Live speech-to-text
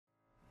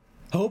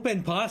Hope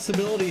and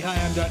possibility. Hi,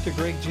 I'm Dr.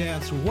 Greg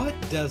Jantz. What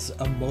does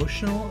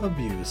emotional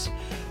abuse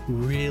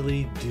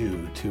really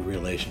do to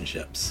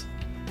relationships?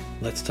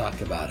 Let's talk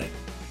about it.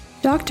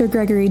 Dr.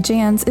 Gregory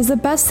Jantz is a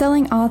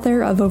best-selling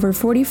author of over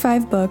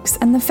 45 books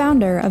and the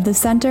founder of the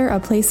Center A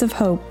Place of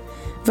Hope,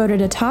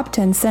 voted a top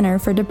 10 center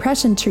for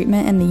depression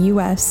treatment in the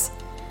U.S.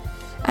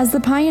 As the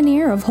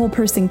pioneer of whole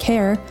person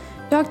care,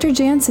 Dr.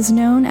 Jantz is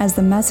known as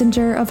the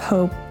messenger of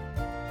hope.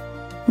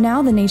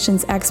 Now the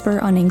nation's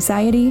expert on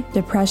anxiety,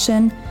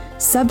 depression,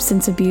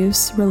 substance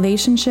abuse,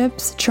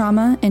 relationships,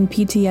 trauma, and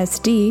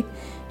PTSD,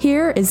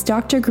 here is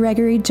Dr.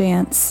 Gregory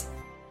Jantz.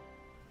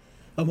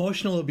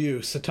 Emotional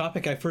abuse, a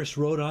topic I first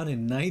wrote on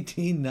in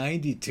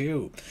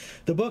 1992.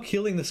 The book,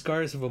 Healing the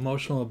Scars of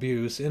Emotional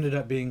Abuse, ended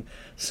up being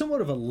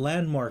somewhat of a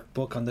landmark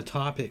book on the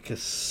topic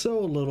because so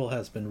little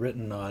has been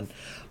written on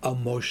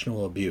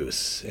emotional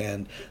abuse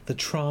and the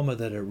trauma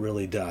that it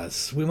really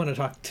does. We want to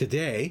talk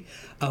today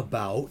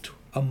about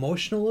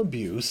emotional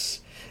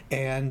abuse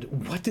and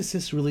what does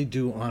this really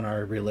do on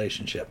our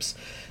relationships.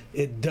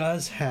 It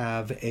does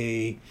have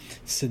a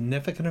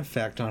significant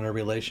effect on our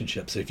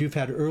relationships. If you've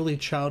had early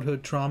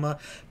childhood trauma,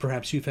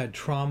 perhaps you've had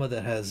trauma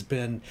that has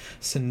been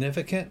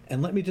significant,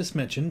 and let me just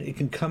mention, it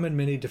can come in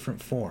many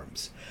different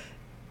forms.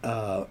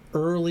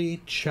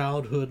 Early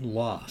childhood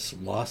loss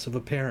of a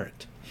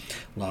parent,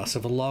 loss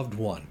of a loved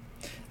one,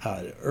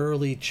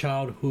 early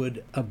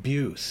childhood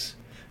abuse.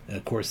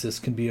 Of course, this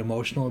can be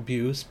emotional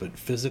abuse, but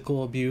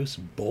physical abuse,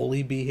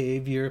 bully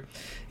behavior,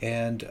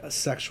 and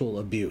sexual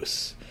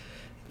abuse.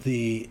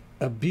 The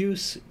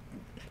abuse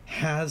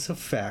has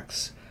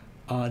effects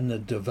on the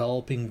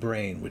developing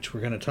brain, which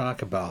we're going to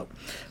talk about.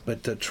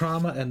 But the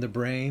trauma and the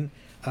brain,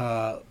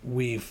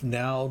 we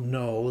now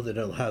know that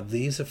it'll have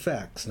these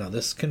effects. Now,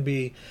 this can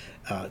be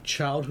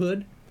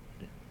childhood,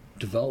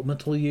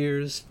 developmental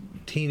years,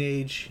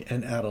 teenage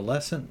and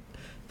adolescent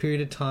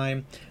period of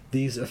time.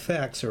 These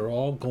effects are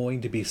all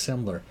going to be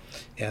similar.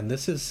 And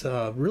this is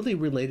really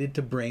related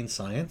to brain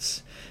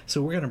science.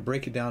 So we're going to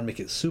break it down, make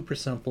it super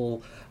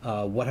simple,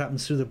 what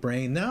happens to the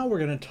brain. Now we're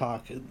going to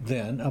talk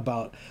then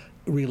about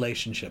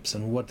relationships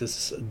and what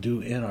does this do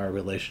in our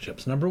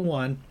relationships. Number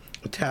one,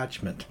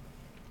 attachment.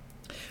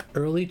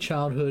 Early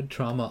childhood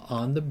trauma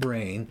on the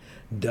brain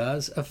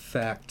does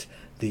affect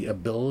the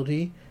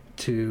ability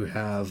to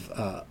have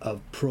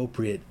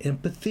appropriate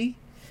empathy,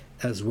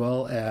 as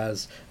well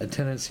as a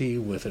tendency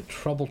with a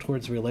trouble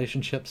towards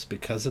relationships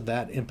because of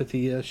that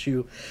empathy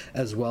issue,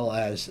 as well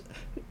as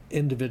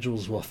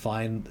individuals will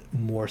find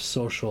more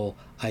social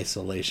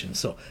isolation.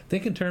 So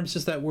think in terms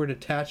just that word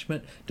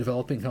attachment,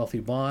 developing healthy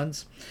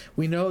bonds.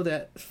 We know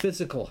that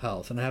physical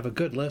health, and I have a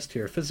good list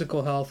here,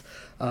 physical health,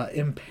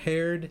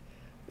 impaired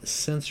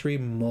sensory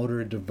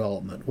motor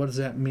development. What does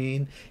that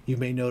mean? You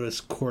may notice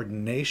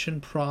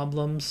coordination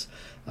problems,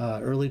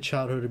 early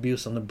childhood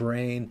abuse on the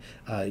brain.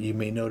 You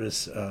may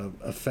notice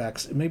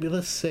effects, maybe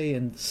let's say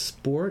in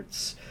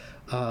sports,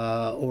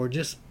 or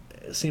just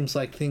it seems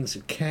like things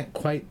can't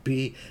quite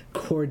be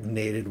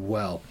coordinated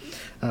well.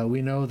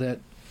 We know that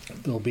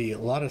there'll be a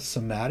lot of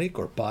somatic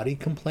or body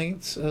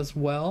complaints as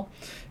well.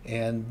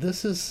 And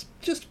this is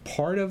just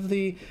part of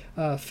the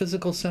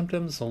physical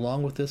symptoms.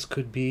 Along with this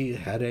could be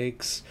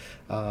headaches,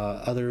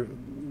 other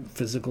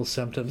physical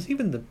symptoms,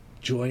 even the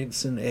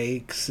joints and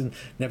aches and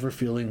never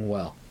feeling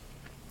well.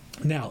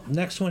 Now,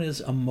 next one is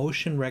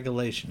emotion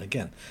regulation.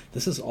 Again,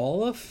 this is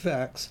all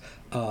effects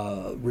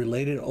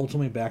related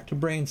ultimately back to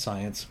brain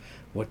science.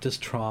 What does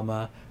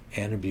trauma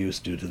and abuse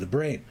do to the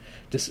brain?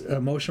 Just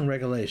emotion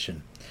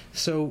regulation.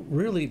 So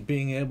really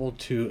being able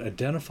to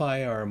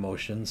identify our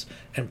emotions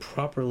and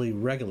properly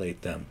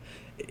regulate them.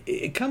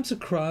 It comes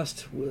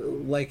across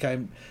like I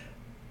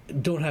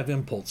don't have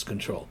impulse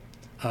control.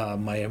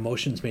 My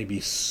emotions may be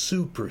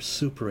super,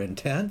 super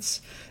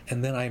intense,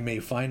 and then I may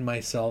find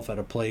myself at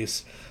a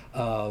place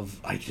of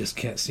I just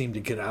can't seem to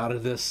get out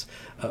of this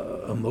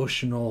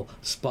emotional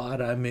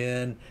spot I'm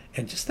in,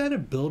 and just that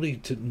ability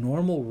to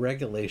normal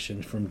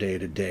regulation from day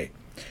to day.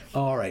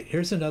 All right,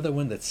 here's another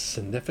one that's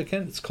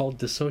significant. It's called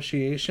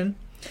dissociation.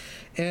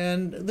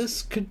 And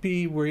this could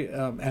be where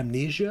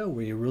amnesia,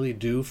 where you really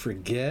do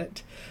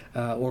forget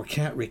or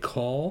can't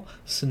recall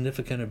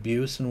significant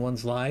abuse in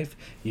one's life.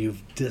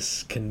 You've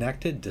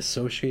disconnected,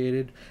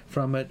 dissociated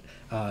from it,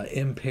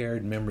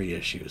 impaired memory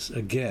issues.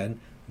 Again,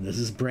 this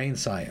is brain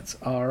science.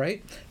 All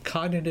right,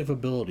 cognitive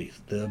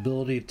abilities, the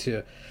ability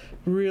to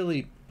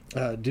really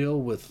deal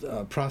with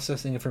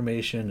processing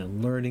information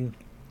and learning.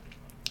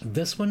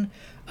 This one,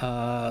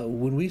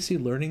 when we see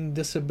learning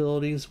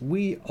disabilities,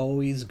 we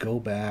always go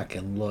back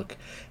and look,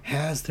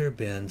 has there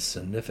been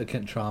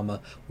significant trauma?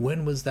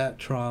 When was that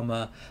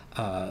trauma?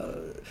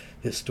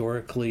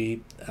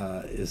 Historically,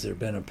 has there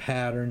been a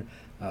pattern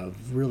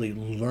of really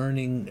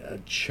learning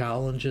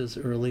challenges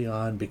early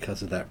on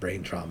because of that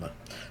brain trauma?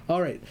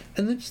 All right,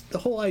 and then just the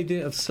whole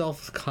idea of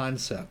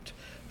self-concept.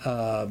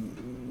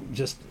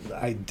 Just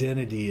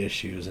identity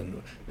issues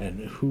and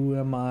who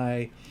am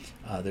I?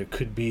 There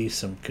could be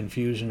some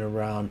confusion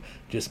around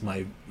just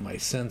my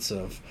sense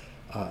of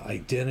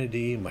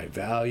identity, my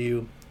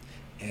value,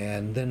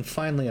 And then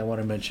finally, I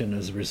want to mention,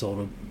 as a result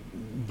of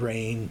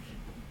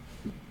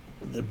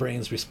the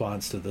brain's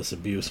response to this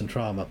abuse and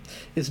trauma,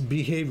 is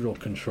behavioral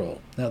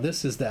control. Now,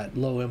 this is that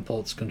low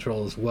impulse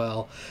control as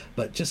well,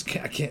 but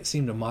I can't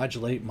seem to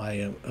modulate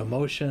my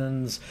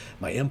emotions,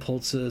 my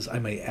impulses. I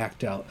may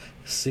act out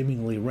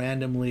seemingly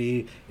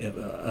randomly,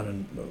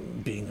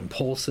 being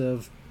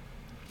impulsive.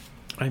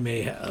 I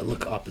may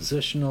look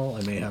oppositional.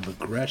 I may have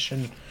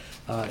aggression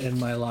in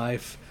my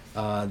life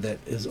that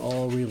is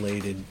all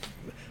related,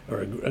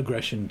 or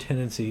aggression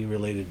tendency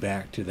related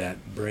back to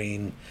that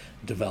brain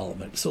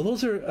development. So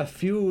those are a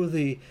few of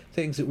the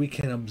things that we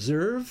can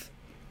observe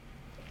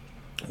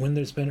when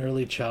there's been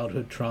early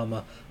childhood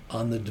trauma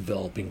on the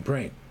developing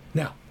brain.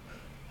 Now,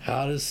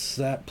 how does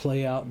that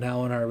play out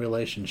now in our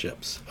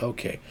relationships?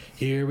 Okay,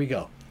 here we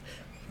go.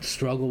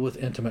 Struggle with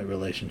intimate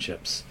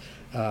relationships.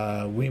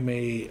 We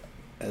may,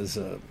 as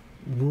a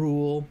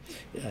rule,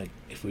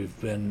 if we've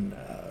been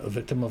a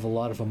victim of a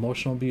lot of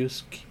emotional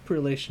abuse, keep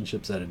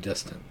relationships at a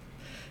distance.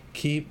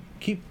 Keep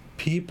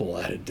people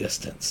at a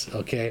distance,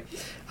 okay?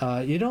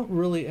 You don't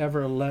really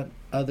ever let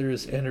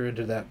others enter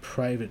into that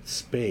private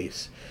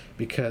space,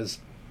 because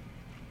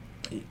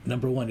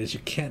number one is you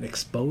can't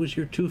expose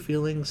your true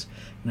feelings.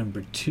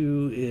 Number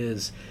two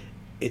is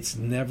it's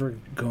never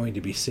going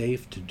to be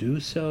safe to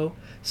do so.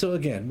 So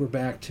again, we're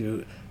back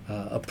to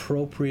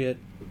appropriate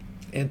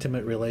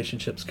intimate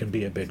relationships can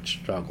be a big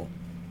struggle.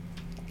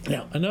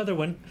 Now, another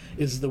one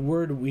is the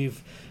word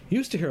we've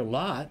used to hear a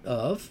lot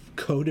of,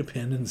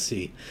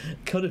 codependency.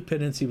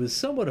 Codependency was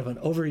somewhat of an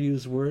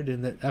overused word,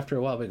 in that after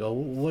a while we go,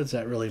 what does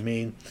that really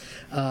mean?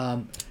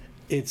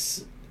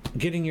 It's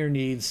getting your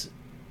needs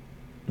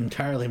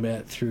entirely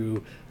met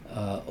through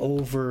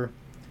over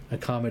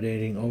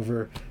accommodating,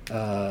 over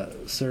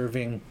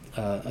serving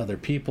other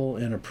people,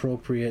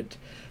 inappropriate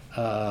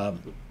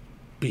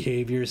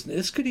behaviors.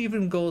 This could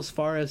even go as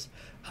far as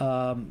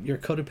you're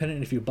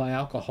codependent if you buy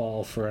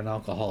alcohol for an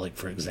alcoholic,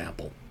 for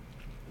example.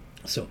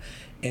 So,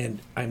 and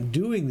I'm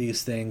doing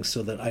these things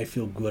so that I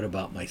feel good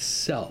about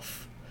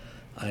myself.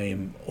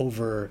 I'm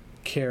over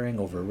caring,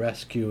 over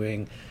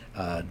rescuing.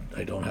 I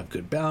don't have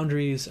good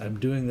boundaries. I'm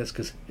doing this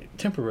because it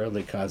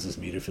temporarily causes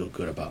me to feel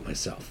good about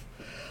myself.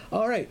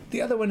 All right,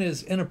 the other one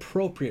is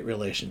inappropriate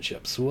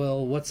relationships.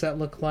 Well, what's that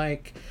look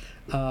like?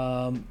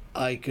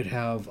 I could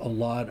have a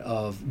lot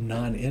of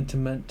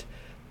non-intimate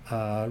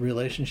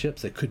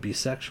relationships that could be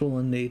sexual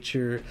in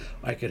nature.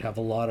 I could have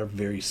a lot of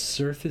very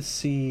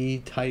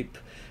surfacey type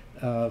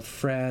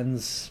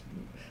friends,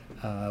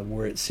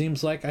 where it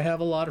seems like I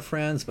have a lot of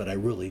friends, but I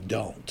really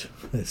don't.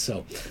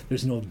 So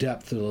there's no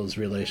depth to those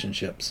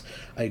relationships.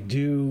 I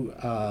do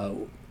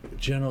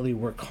generally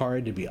work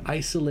hard to be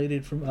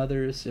isolated from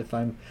others if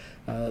I'm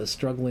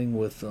struggling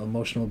with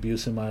emotional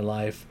abuse in my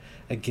life.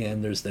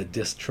 Again, there's the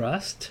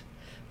distrust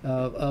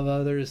of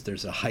others.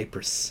 There's a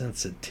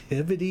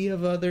hypersensitivity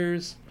of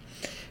others.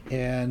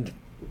 And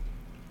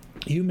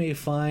you may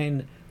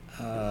find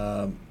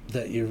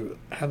that you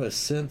have a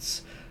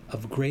sense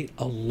of great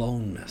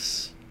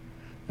aloneness.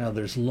 Now,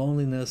 there's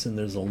loneliness and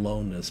there's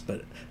aloneness,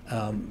 but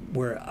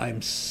where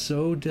I'm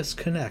so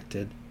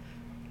disconnected,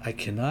 I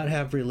cannot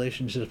have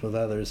relationships with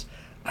others.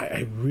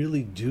 I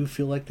really do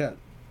feel like that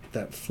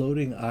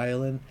floating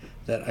island,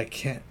 that I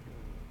can't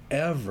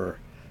ever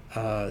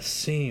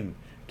seem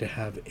to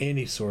have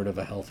any sort of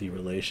a healthy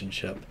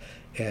relationship.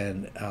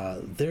 And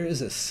there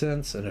is a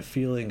sense and a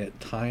feeling at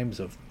times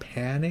of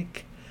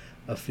panic,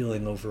 of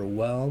feeling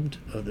overwhelmed.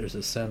 There's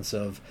a sense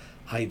of,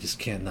 I just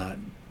cannot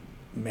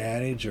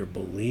manage or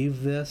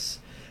believe this,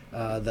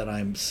 that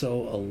I'm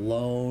so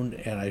alone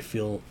and I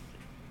feel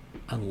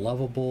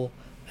unlovable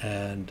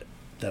and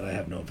that I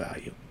have no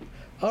value.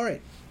 All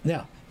right,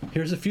 now,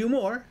 here's a few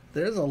more.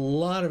 There's a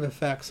lot of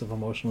effects of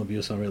emotional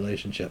abuse on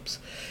relationships.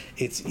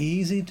 It's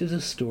easy to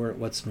distort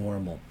what's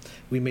normal.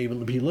 We may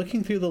be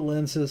looking through the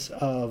lenses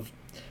of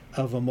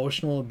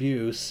emotional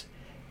abuse,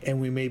 and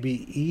we may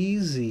be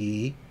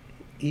easy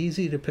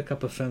to pick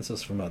up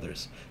offenses from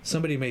others.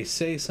 Somebody may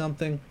say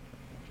something,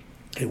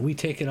 and we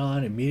take it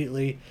on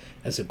immediately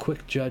as a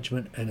quick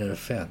judgment and an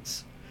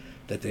offense,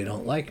 that they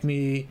don't like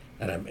me,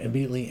 and I'm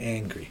immediately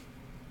angry.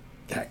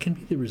 That can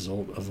be the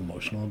result of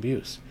emotional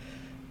abuse.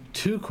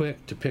 Too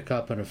quick to pick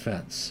up an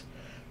offense.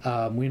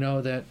 We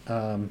know that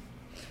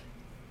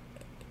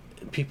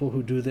people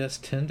who do this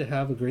tend to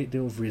have a great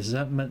deal of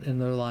resentment in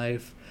their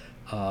life,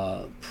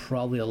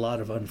 probably a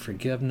lot of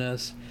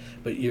unforgiveness,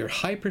 but you're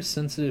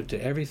hypersensitive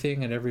to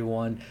everything and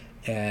everyone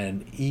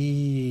and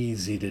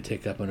easy to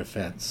take up an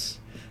offense.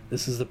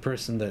 This is the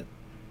person that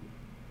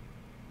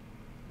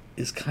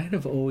is kind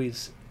of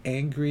always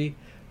angry,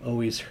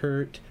 always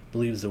hurt,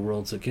 believes the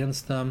world's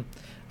against them.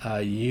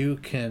 You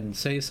can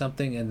say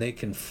something and they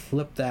can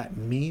flip that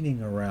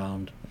meaning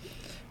around.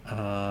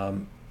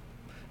 And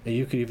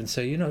you could even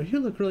say, you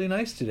look really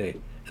nice today.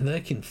 And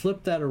they can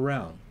flip that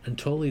around and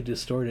totally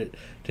distort it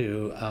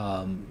to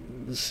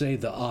say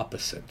the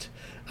opposite.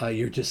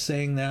 You're just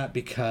saying that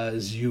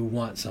because you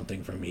want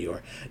something from me.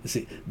 Or,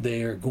 see,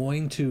 they are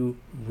going to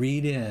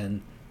read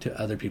in to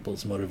other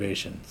people's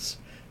motivations.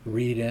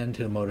 read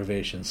into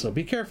motivation. So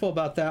be careful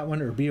about that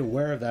one, or be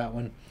aware of that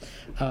one.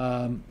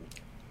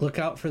 Look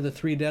out for the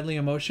 3 deadly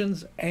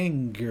emotions: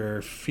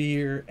 anger,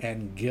 fear,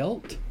 and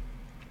guilt.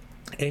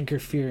 Anger,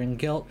 fear, and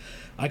guilt.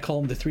 I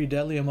call them the 3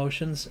 deadly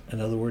emotions.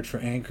 Another word for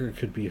anger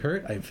could be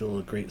hurt. I feel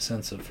a great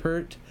sense of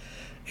hurt,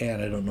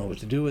 and I don't know what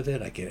to do with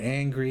it. I get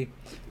angry.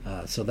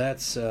 So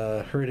that's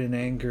hurt and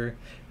anger.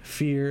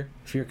 Fear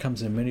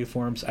comes in many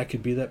forms. I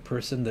could be that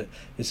person that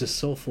is just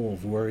so full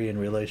of worry in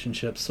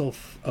relationships, so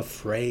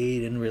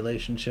afraid in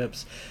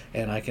relationships,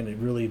 and I can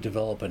really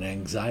develop an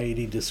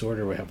anxiety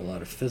disorder where I have a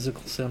lot of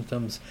physical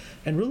symptoms,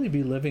 and really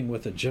be living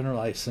with a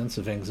generalized sense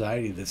of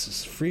anxiety that's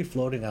just free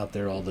floating out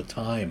there all the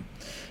time.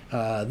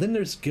 Then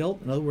there's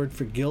guilt. Another word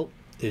for guilt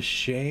is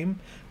shame.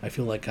 I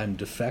feel like I'm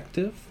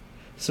defective.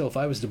 So if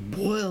I was to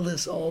boil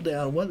this all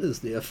down, what is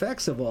the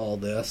effects of all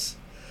this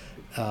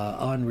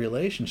on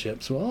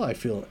relationships? Well, I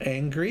feel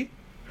angry,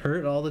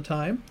 hurt all the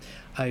time.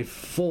 I'm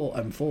full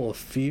of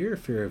fear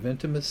of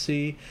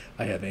intimacy.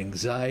 I have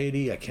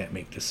anxiety. I can't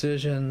make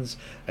decisions.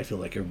 I feel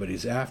like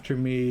everybody's after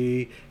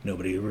me.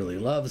 Nobody really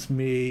loves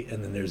me.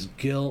 And then there's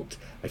guilt.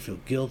 I feel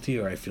guilty,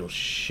 or I feel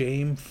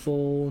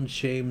shameful, and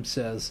shame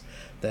says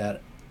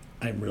that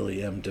I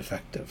really am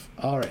defective.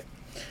 All right.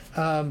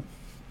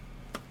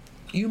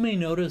 You may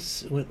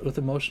notice with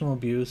emotional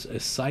abuse a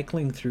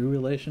cycling through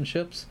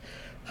relationships.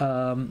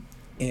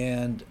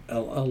 And a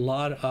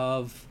lot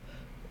of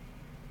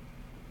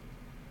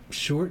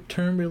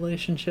short-term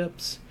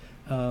relationships,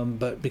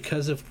 but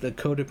because of the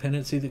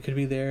codependency that could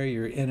be there,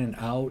 you're in and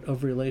out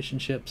of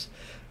relationships,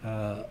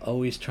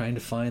 always trying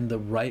to find the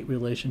right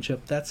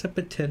relationship. That's a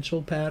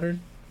potential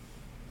pattern.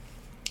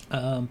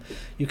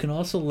 You can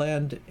also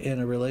land in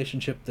a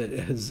relationship that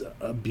is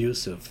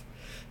abusive.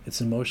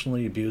 It's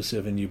emotionally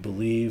abusive, and you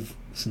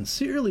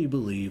sincerely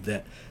believe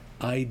that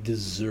I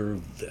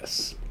deserve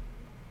this.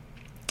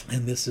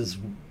 And this is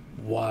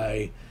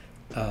why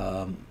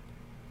I'm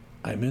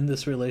in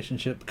this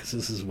relationship, because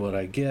this is what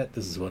I get,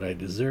 this is what I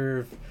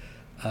deserve.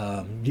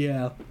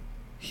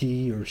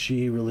 He or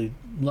she really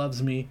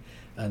loves me,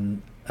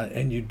 and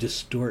you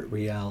distort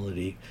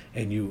reality,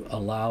 and you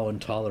allow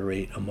and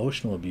tolerate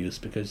emotional abuse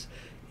because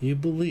you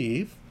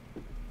believe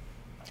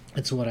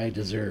it's what I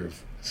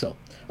deserve. So,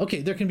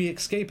 okay, there can be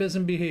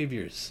escapism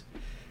behaviors.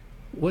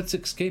 What's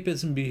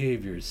escapism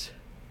behaviors?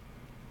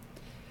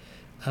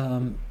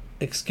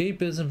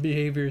 Escapism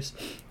behaviors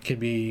can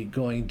be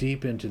going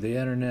deep into the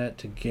internet,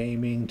 to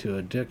gaming, to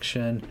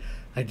addiction.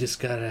 I just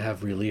gotta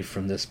have relief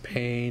from this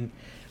pain.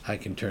 I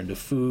can turn to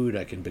food.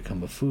 I can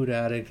become a food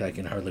addict. I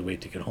can hardly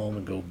wait to get home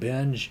and go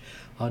binge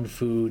on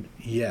food.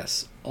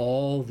 Yes,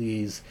 all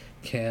these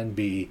can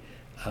be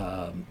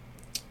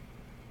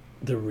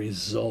the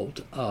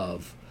result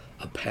of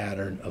a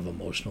pattern of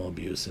emotional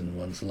abuse in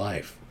one's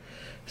life.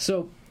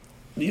 So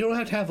you don't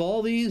have to have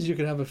all these. You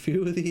can have a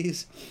few of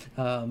these.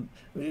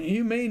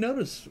 You may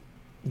notice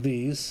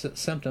these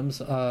symptoms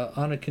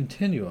on a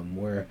continuum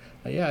where,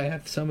 I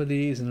have some of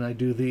these and I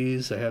do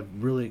these. I have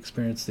really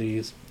experienced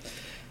these.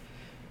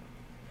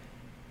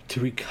 To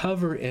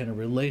recover in a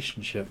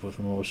relationship with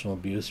emotional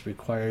abuse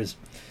requires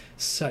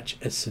such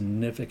a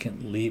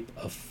significant leap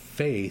of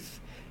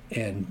faith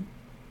and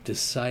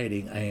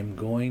deciding I am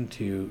going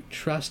to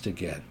trust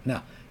again.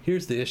 Now,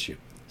 here's the issue.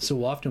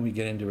 So often we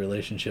get into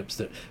relationships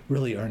that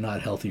really are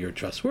not healthy or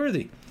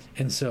trustworthy.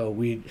 And so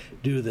we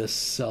do this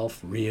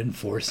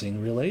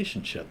self-reinforcing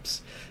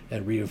relationships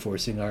and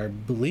reinforcing our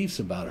beliefs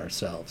about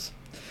ourselves.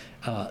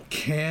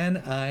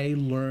 Can I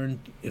learn,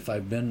 if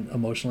I've been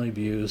emotionally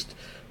abused,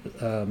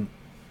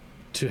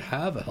 to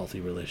have a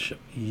healthy relationship?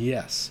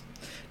 Yes.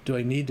 Do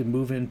I need to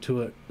move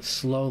into it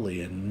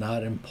slowly and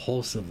not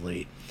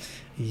impulsively?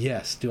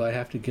 Yes. Do I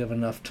have to give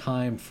enough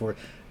time for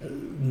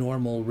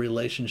normal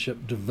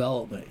relationship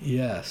development?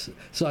 Yes.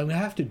 So I'm going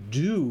to have to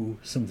do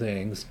some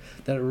things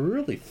that are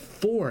really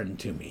foreign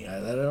to me,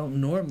 that I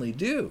don't normally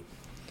do.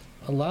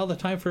 Allow the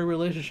time for a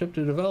relationship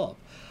to develop.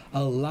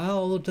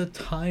 Allow the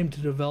time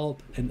to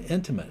develop an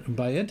intimate. And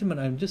by intimate,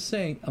 I'm just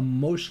saying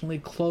emotionally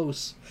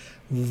close,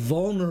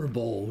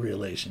 vulnerable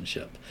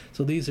relationship.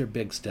 So these are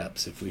big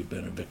steps if we've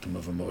been a victim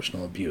of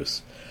emotional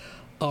abuse.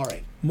 All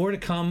right, more to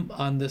come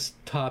on this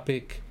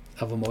topic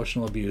of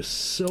emotional abuse.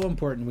 So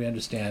important we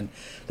understand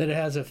that it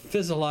has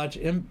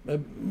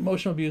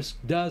emotional abuse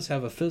does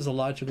have a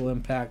physiological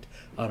impact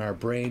on our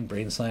brain.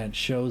 Brain science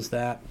shows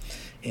that,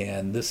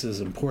 and this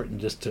is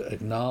important just to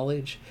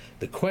acknowledge.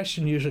 The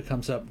question usually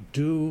comes up,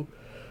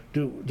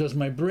 does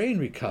my brain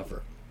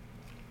recover?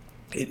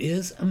 It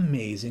is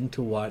amazing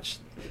to watch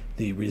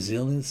the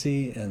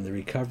resiliency and the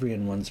recovery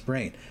in one's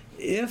brain.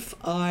 If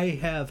I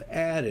have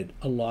added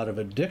a lot of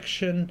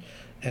addiction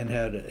and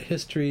had a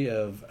history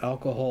of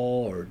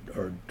alcohol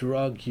or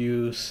drug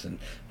use and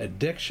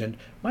addiction,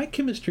 my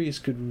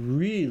chemistries could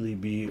really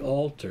be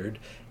altered,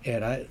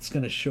 and it's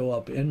going to show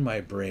up in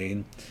my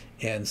brain.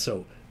 And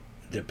so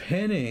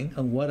depending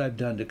on what I've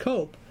done to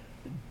cope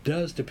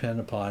does depend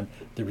upon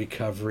the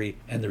recovery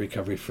and the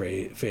recovery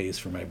phase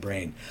for my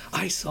brain.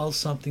 I saw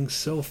something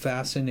so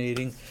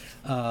fascinating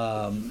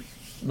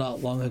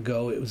not long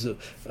ago. It was an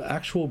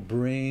actual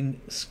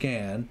brain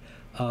scan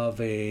of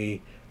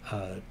a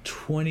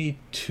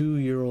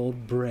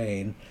 22-year-old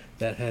brain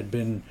that had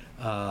been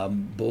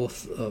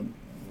both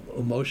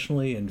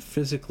emotionally and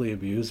physically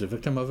abused, a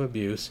victim of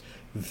abuse.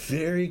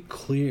 Very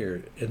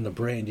clear in the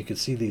brain. You could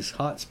see these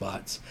hot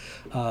spots.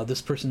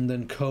 This person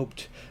then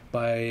coped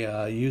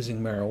by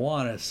using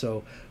marijuana.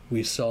 So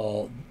we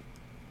saw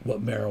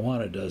what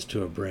marijuana does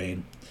to a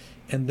brain.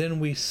 And then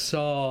we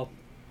saw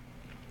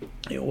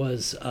it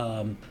was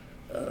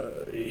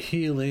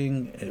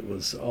healing. It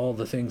was all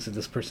the things that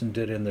this person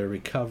did in their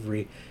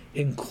recovery,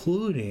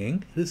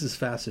 including, this is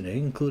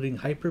fascinating, including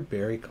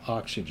hyperbaric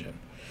oxygen.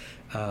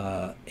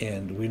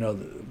 And we know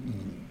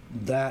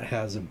that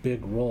has a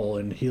big role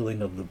in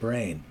healing of the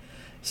brain.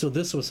 So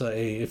this was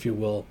if you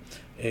will,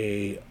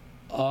 a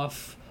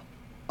off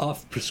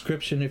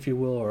prescription, if you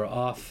will, or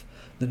off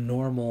the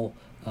normal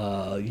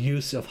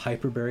use of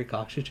hyperbaric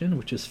oxygen,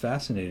 which is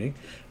fascinating.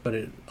 But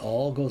it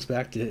all goes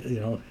back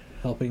to,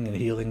 helping and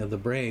healing of the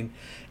brain.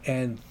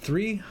 And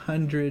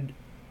 300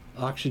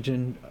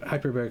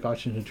 hyperbaric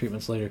oxygen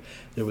treatments later,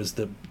 there was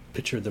the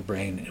picture of the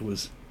brain. It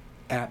was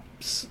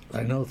apps.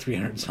 I know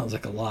 300 sounds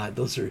like a lot.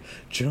 Those are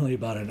generally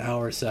about an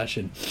hour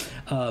session.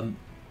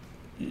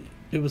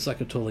 It was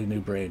like a totally new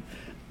brain.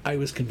 I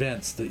was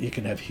convinced that you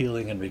can have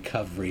healing and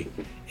recovery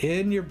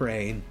in your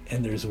brain,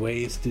 and there's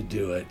ways to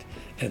do it,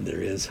 and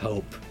there is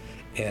hope.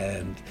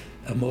 And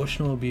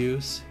emotional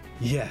abuse,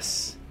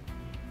 yes,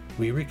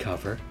 we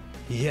recover.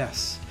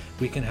 Yes,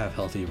 we can have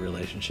healthy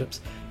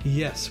relationships.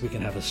 Yes, we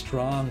can have a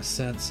strong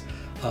sense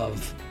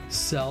of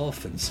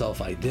self and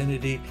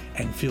self-identity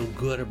and feel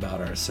good about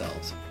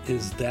ourselves.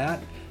 Is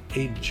that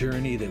a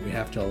journey that we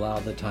have to allow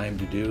the time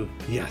to do?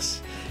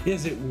 Yes.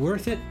 Is it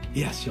worth it?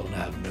 Yes, you'll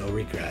have no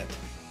regret.